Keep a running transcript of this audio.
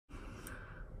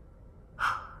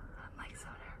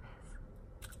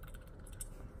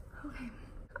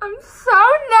I'm so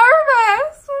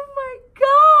nervous. Oh my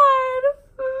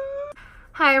God.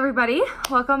 Hi everybody.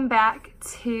 Welcome back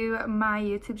to my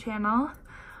YouTube channel.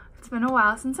 It's been a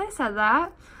while since I said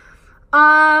that.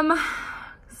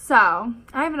 So I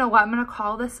don't even know what I'm gonna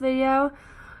call this video,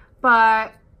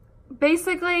 but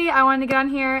basically I wanted to get on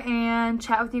here and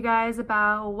chat with you guys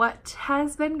about what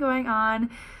has been going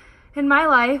on in my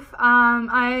life.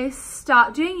 I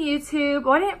stopped doing YouTube.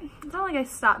 Well, it's not like I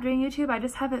stopped doing YouTube. I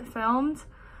just haven't filmed,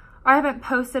 or I haven't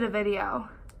posted a video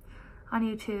on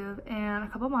YouTube in a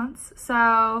couple months.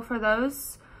 So for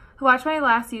those who watched my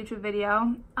last YouTube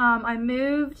video, I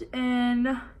moved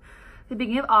in the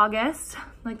beginning of August,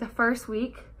 like the first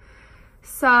week.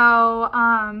 So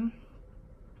I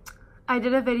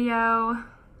did a video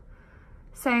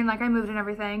saying like I moved and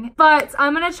everything, but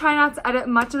I'm gonna try not to edit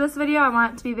much of this video. I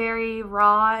want it to be very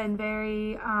raw and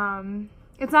very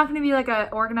it's not gonna be like a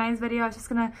organized video. It's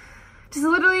just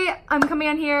literally I'm coming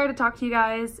on here to talk to you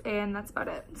guys, and that's about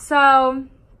it. So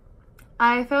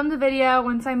I filmed a video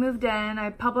once I moved in. I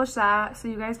published that, so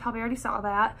you guys probably already saw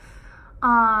that.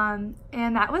 And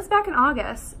that was back in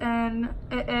August, and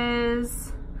it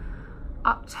is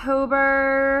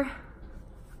October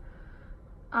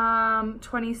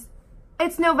 20.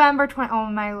 It's November 20. Oh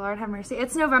my Lord, have mercy.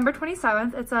 It's November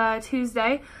 27th. It's a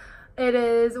Tuesday. It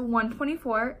is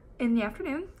 1:24 in the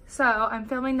afternoon. So I'm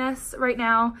filming this right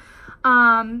now.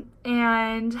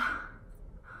 And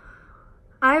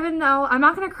I even know I'm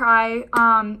not gonna cry.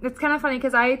 It's kind of funny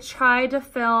because I tried to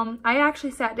film. I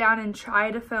actually sat down and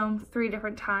tried to film 3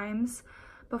 different times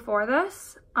before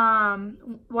this.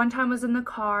 One time was in the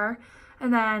car,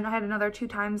 and then I had another 2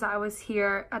 times I was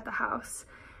here at the house.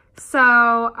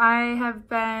 So I have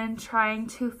been trying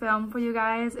to film for you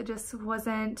guys. It just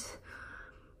wasn't,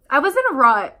 I was in a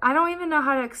rut. I don't even know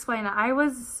how to explain it. I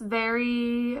was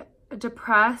very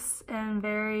depressed and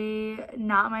very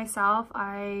not myself.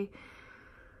 I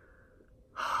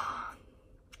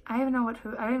don't even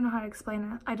know how to explain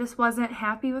it. I just wasn't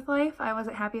happy with life. I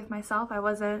wasn't happy with myself. I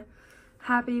wasn't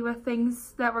happy with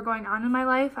things that were going on in my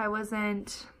life. I was in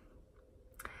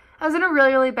a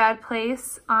really, really bad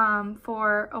place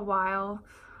for a while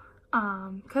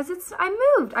because I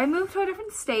moved to a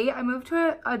different state. I moved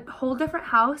to a whole different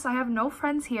house. I have no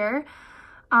friends here.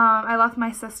 I left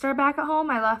my sister back at home.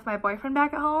 I left my boyfriend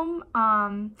back at home.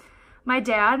 My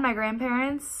dad, my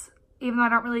grandparents, even though I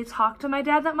don't really talk to my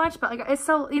dad that much, but like it's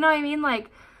so, you know what I mean? Like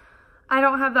I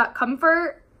don't have that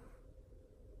comfort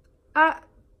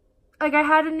like I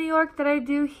had in New York that I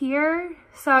do here.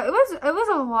 So it was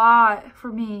a lot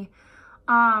for me.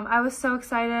 I was so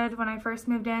excited when I first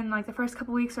moved in. Like the first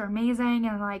couple weeks were amazing,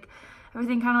 and like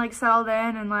everything kind of like settled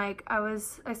in, and like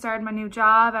I started my new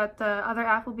job at the other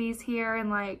Applebee's here, and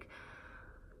like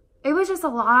it was just a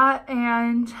lot,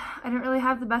 and I didn't really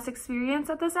have the best experience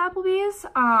at this Applebee's.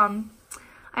 I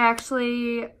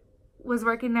actually was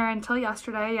working there until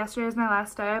yesterday. Yesterday was my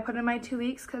last day. I put in my 2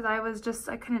 weeks because I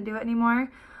couldn't do it anymore.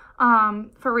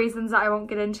 For reasons that I won't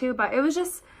get into, but it was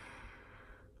just,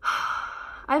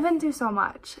 I've been through so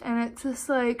much, and it's just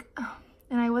like,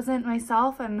 and I wasn't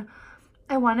myself, and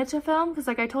I wanted to film, because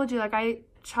like I told you, like I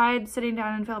tried sitting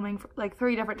down and filming for like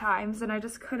 3 different times, and I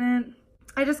just couldn't.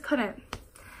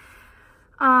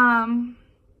 And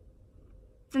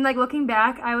like looking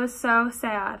back, I was so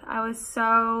sad. I was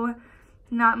so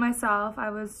not myself. I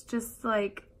was just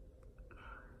like,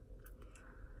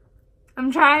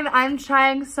 I'm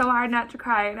trying so hard not to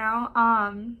cry right now.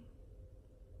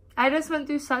 I just went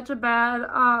through such a bad,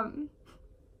 I'm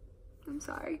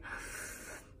sorry.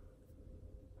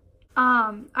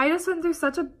 I just went through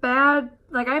such a bad,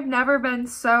 like I've never been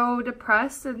so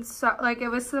depressed, and so like it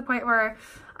was to the point where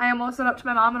I almost went up to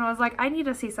my mom and was like, I need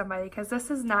to see somebody because this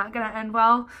is not gonna end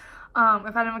well.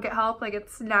 If I don't get help, like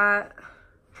it's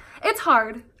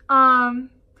hard.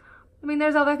 I mean,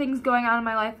 there's other things going on in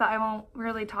my life that I won't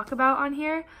really talk about on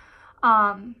here.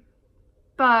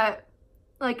 But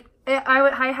like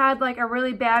I had like a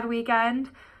really bad weekend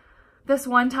this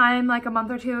one time like a month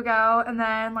or 2 ago, and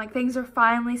then like things are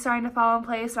finally starting to fall in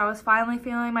place, and I was finally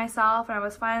feeling myself, and I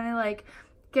was finally like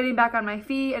getting back on my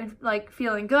feet and like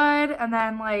feeling good, and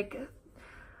then like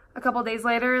a couple days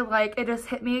later like it just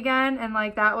hit me again, and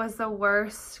like that was the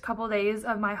worst couple days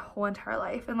of my whole entire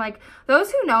life. And like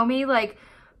those who know me, like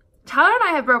Tyler and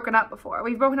I have broken up before.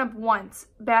 We've broken up once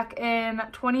back in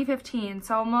 2015.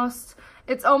 So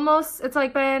it's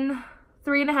like been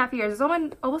 3.5 years. It's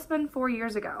almost been 4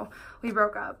 years ago we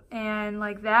broke up, and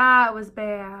like that was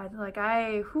bad. Like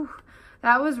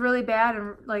that was really bad,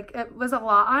 and like it was a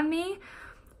lot on me.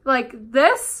 Like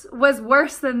this was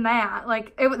worse than that.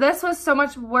 Like this was so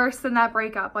much worse than that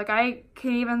breakup. Like I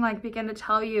can't even like begin to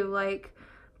tell you like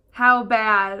how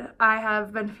bad I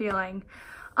have been feeling.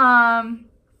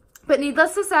 But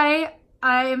needless to say,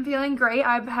 I am feeling great.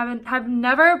 Have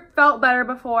never felt better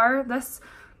before.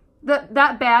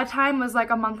 That bad time was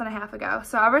like a month and a half ago.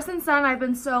 So ever since then, I've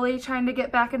been slowly trying to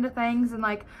get back into things, and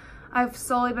like I've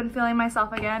slowly been feeling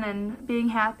myself again and being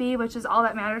happy, which is all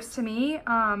that matters to me.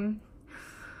 But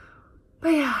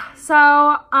yeah,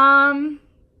 so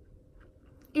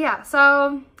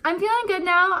so I'm feeling good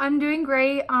now. I'm doing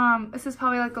great. This is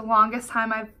probably like the longest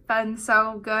time I've been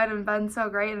so good and been so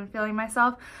great and feeling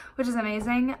myself, which is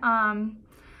amazing.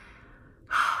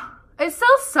 It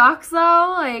still sucks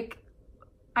though. Like,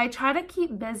 I try to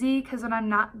keep busy, because when I'm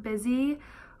not busy,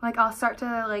 like I'll start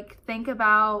to like think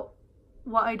about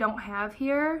what I don't have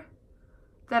here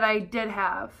that I did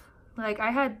have. Like,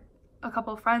 I had a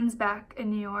couple friends back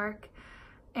in New York,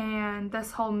 and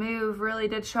this whole move really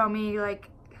did show me like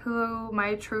who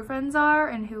my true friends are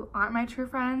and who aren't my true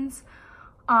friends.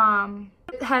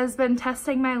 It has been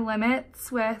testing my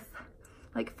limits with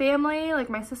like family. Like,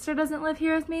 my sister doesn't live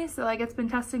here with me, so like it's been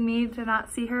testing me to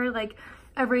not see her like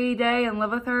every day and live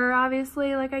with her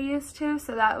obviously like I used to.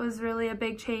 So that was really a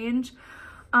big change.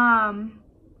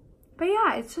 But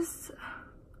yeah, it's just,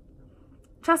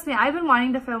 trust me, I've been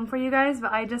wanting to film for you guys,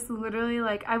 but I just literally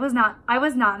like I was not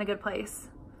in a good place.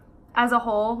 As a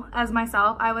whole, as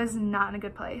myself, I was not in a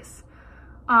good place.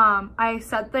 I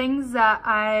said things that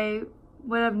I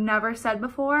would have never said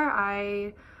before.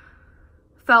 I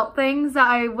felt things that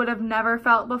I would have never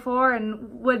felt before,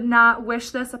 and would not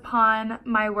wish this upon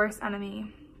my worst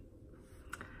enemy.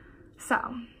 So,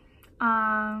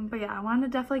 but yeah, I wanted to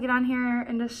definitely get on here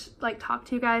and just like talk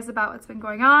to you guys about what's been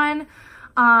going on.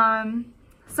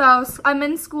 So I'm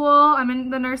in school, I'm in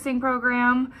the nursing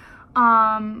program.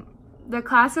 The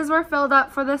classes were filled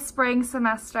up for the spring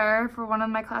semester for one of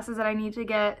my classes that I need to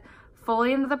get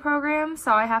fully into the program.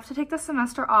 So I have to take the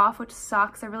semester off, which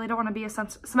sucks. I really don't want to be a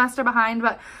semester behind,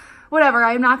 but whatever.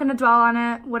 I'm not going to dwell on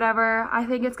it, whatever. I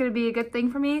think it's going to be a good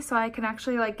thing for me so I can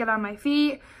actually like get on my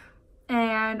feet.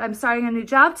 And I'm starting a new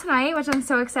job tonight, which I'm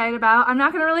so excited about. I'm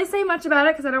not going to really say much about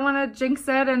it because I don't want to jinx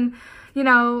it and, you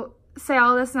know, say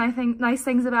all this nice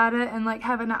things about it and like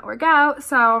have it not work out.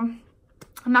 So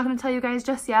I'm not going to tell you guys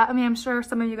just yet. I mean, I'm sure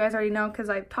some of you guys already know because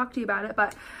I've talked to you about it,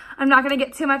 but I'm not going to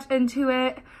get too much into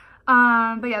it.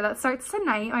 But yeah, that starts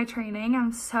tonight, my training.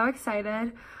 I'm so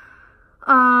excited.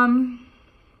 But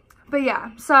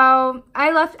yeah, so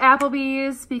I left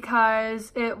Applebee's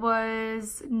because it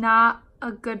was not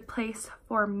a good place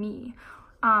for me.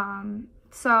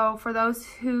 So for those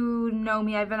who know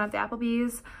me, I've been at the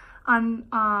Applebee's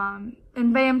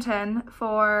in Binghamton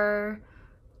for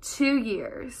 2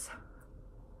 years.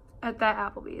 At that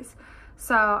Applebee's.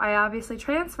 So I obviously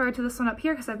transferred to this one up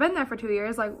here because I've been there for 2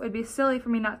 years. Like, it'd be silly for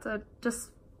me not to just,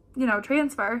 you know,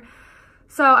 transfer.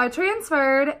 So I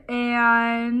transferred,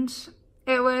 and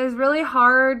it was really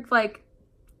hard, like,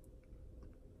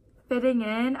 fitting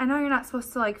in. I know you're not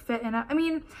supposed to like fit in. I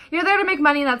mean, you're there to make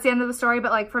money and that's the end of the story,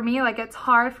 but like for me, like it's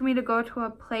hard for me to go to a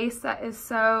place that is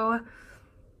so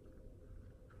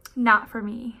not for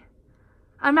me.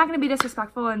 I'm not going to be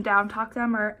disrespectful and down talk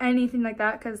them or anything like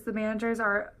that because the managers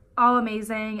are all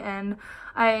amazing, and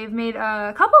I've made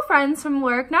a couple friends from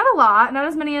work. Not a lot, not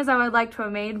as many as I would like to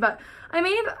have made, but I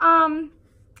made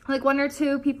like 1 or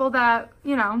 2 people that,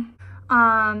 you know,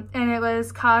 and it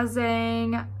was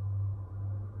causing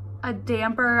a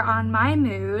damper on my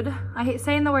mood. I hate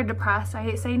saying the word depressed. I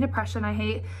hate saying depression. I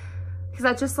hate, because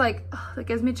that just like, ugh, it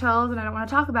gives me chills and I don't want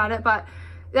to talk about it, but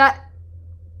that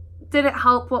didn't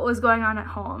help what was going on at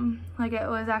home. Like, it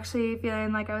was actually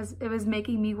feeling like it was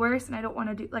making me worse, and I don't want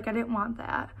to do, like, I didn't want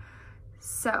that.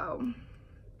 So,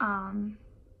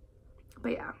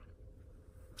 but yeah.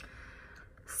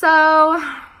 So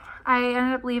I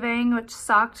ended up leaving, which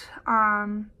sucked. I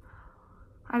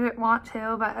didn't want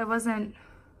to, but it wasn't,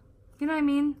 you know what I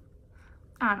mean?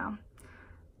 I don't know.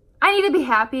 I need to be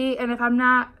happy, and if I'm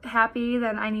not happy,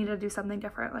 then I need to do something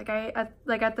different. Like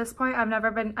at this point, I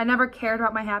never cared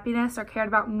about my happiness or cared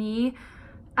about me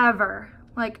ever.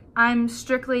 Like, I'm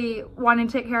strictly wanting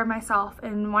to take care of myself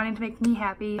and wanting to make me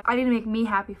happy. I need to make me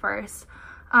happy first.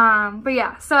 But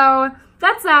yeah, so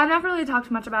that's that. I'm not really talk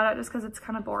too much about it just because it's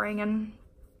kind of boring and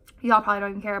y'all probably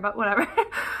don't even care, but whatever.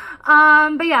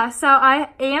 But yeah, so I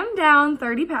am down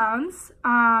 30 pounds.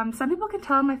 Some people can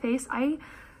tell on my face. I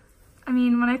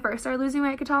mean, when I first started losing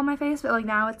weight, I could tell on my face, but like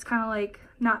now it's kind of like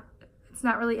it's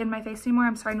not really in my face anymore.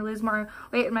 I'm starting to lose more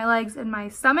weight in my legs and my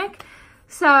stomach.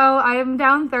 So I am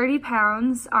down 30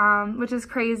 pounds, which is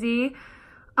crazy.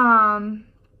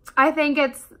 I think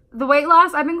it's the weight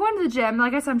loss, I've been going to the gym.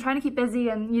 Like I said, I'm trying to keep busy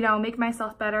and, you know, make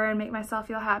myself better and make myself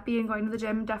feel happy, and going to the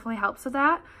gym definitely helps with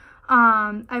that.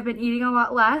 I've been eating a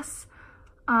lot less.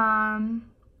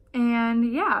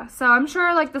 And yeah, so I'm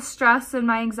sure like the stress and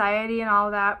my anxiety and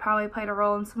all that probably played a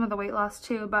role in some of the weight loss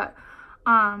too. But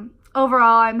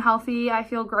overall, I'm healthy. I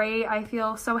feel great. I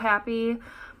feel so happy.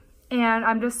 And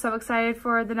I'm just so excited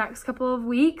for the next couple of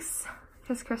weeks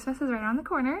because Christmas is right around the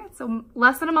corner. It's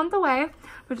less than a month away,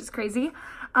 which is crazy.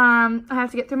 I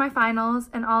have to get through my finals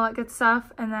and all that good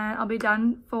stuff, and then I'll be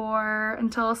done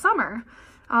until summer.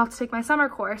 I'll have to take my summer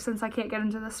course since I can't get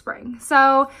into the spring.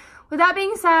 So with that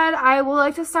being said, I would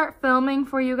like to start filming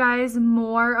for you guys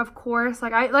more, of course.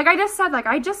 Like I just said, like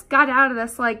I just got out of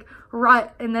this like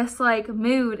rut and this like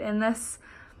mood and this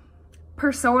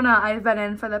persona I've been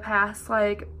in for the past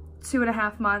like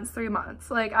 2.5 months, 3 months.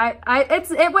 Like it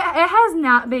has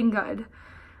not been good.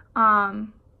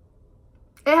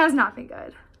 It has not been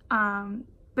good.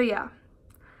 But yeah.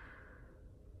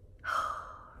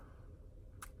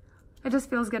 It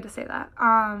just feels good to say that.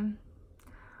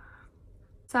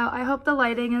 So I hope the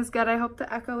lighting is good. I hope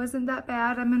the echo isn't that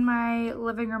bad. I'm in my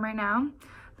living room right now.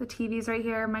 The TV's right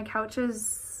here. My couch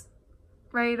is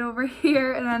right over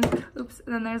here. And then, oops,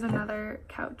 and then there's another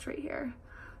couch right here.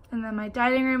 And then my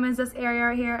dining room is this area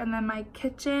right here. And then my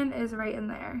kitchen is right in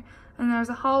there. And there's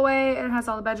a hallway. And it has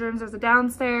all the bedrooms. There's a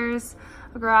downstairs,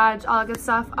 a garage, all that good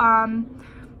stuff.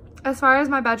 As far as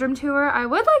my bedroom tour, I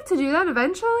would like to do that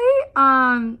eventually.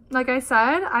 Like I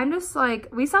said, I'm just like,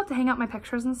 we still have to hang out my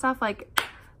pictures and stuff. Like,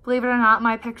 believe it or not,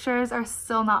 my pictures are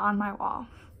still not on my wall.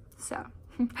 So,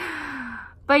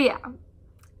 but yeah,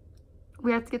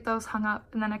 we have to get those hung up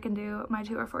and then I can do my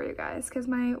tour for you guys because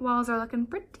my walls are looking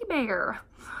pretty bare.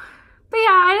 But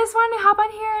yeah, I just wanted to hop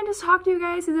on here and just talk to you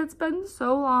guys because it's been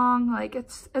so long. Like,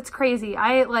 it's crazy.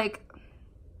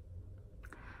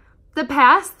 The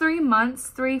past 3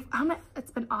 months,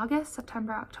 it's been August,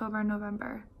 September, October,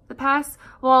 November.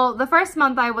 The first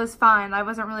month I was fine. I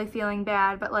wasn't really feeling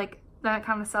bad, but like then it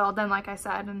kind of settled in, like I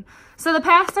said. And so the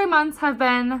past 3 months have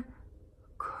been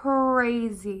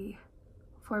crazy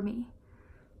for me.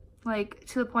 Like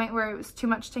to the point where it was too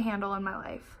much to handle in my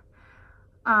life.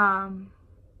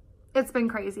 It's been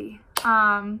crazy.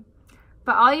 But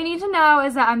all you need to know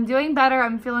is that I'm doing better.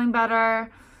 I'm feeling better.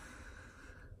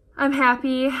 I'm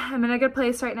happy. I'm in a good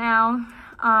place right now.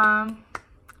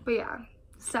 But yeah,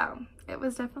 so it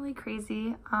was definitely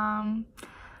crazy.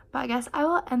 But I guess I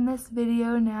will end this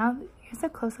video now. Here's a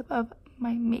close-up of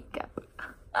my makeup.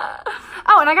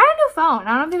 Oh, and I got a new phone.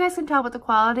 I don't know if you guys can tell, but the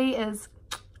quality is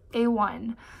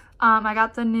A1. I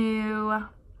got the new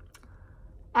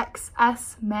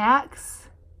XS Max.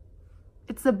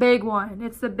 It's the big one.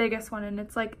 It's the biggest one, and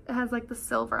it's like, it has like the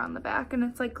silver on the back, and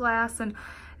it's like glass, and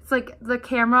it's like the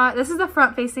camera. This is the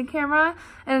front-facing camera,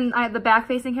 and the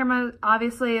back-facing camera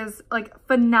obviously is like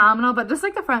phenomenal, but just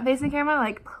like the front-facing camera,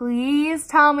 like please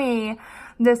tell me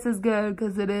this is good,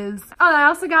 because it is. Oh, and I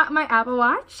also got my Apple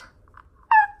Watch.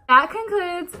 That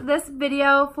concludes this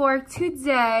video for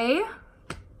today.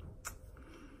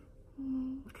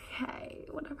 Okay,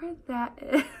 whatever that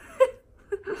is.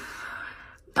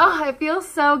 Oh, it feels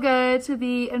so good to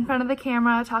be in front of the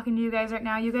camera talking to you guys right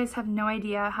now. You guys have no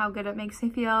idea how good it makes me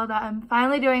feel that I'm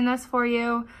finally doing this for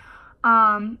you,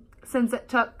 since it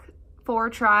took 4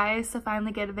 tries to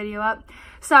finally get a video up.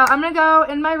 So I'm gonna go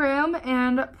in my room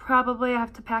and probably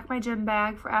have to pack my gym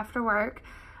bag for after work,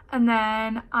 and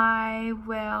then I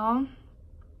will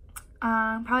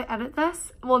probably edit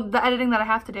this, well, the editing that I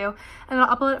have to do, and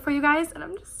I'll upload it for you guys, and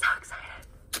I'm just so excited.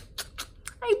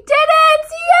 I did it!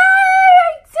 Yay!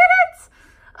 I did it!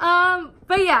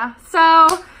 But yeah, so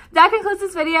that concludes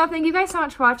this video. Thank you guys so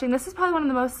much for watching. This is probably one of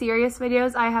the most serious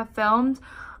videos I have filmed,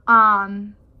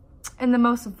 and the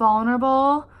most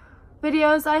vulnerable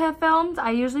videos I have filmed. I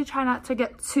usually try not to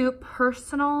get too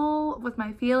personal with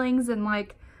my feelings and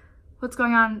like what's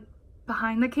going on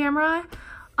behind the camera,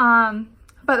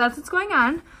 but that's what's going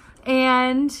on.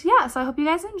 And yeah, so I hope you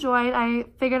guys enjoyed. I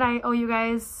figured I owe you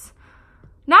guys,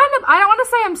 I don't want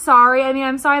to say I'm sorry. I mean,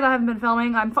 I'm sorry that I haven't been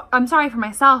filming. I'm sorry for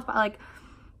myself, but like,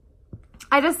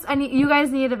 you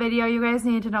guys needed a video. You guys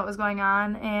needed to know what was going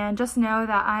on, and just know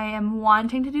that I am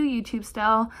wanting to do YouTube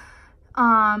still.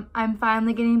 I'm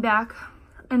finally getting back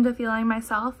into feeling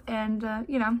myself, and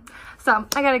you know, so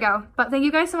I gotta go. But thank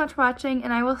you guys so much for watching,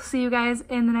 and I will see you guys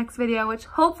in the next video, which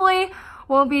hopefully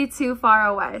won't be too far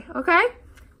away, okay?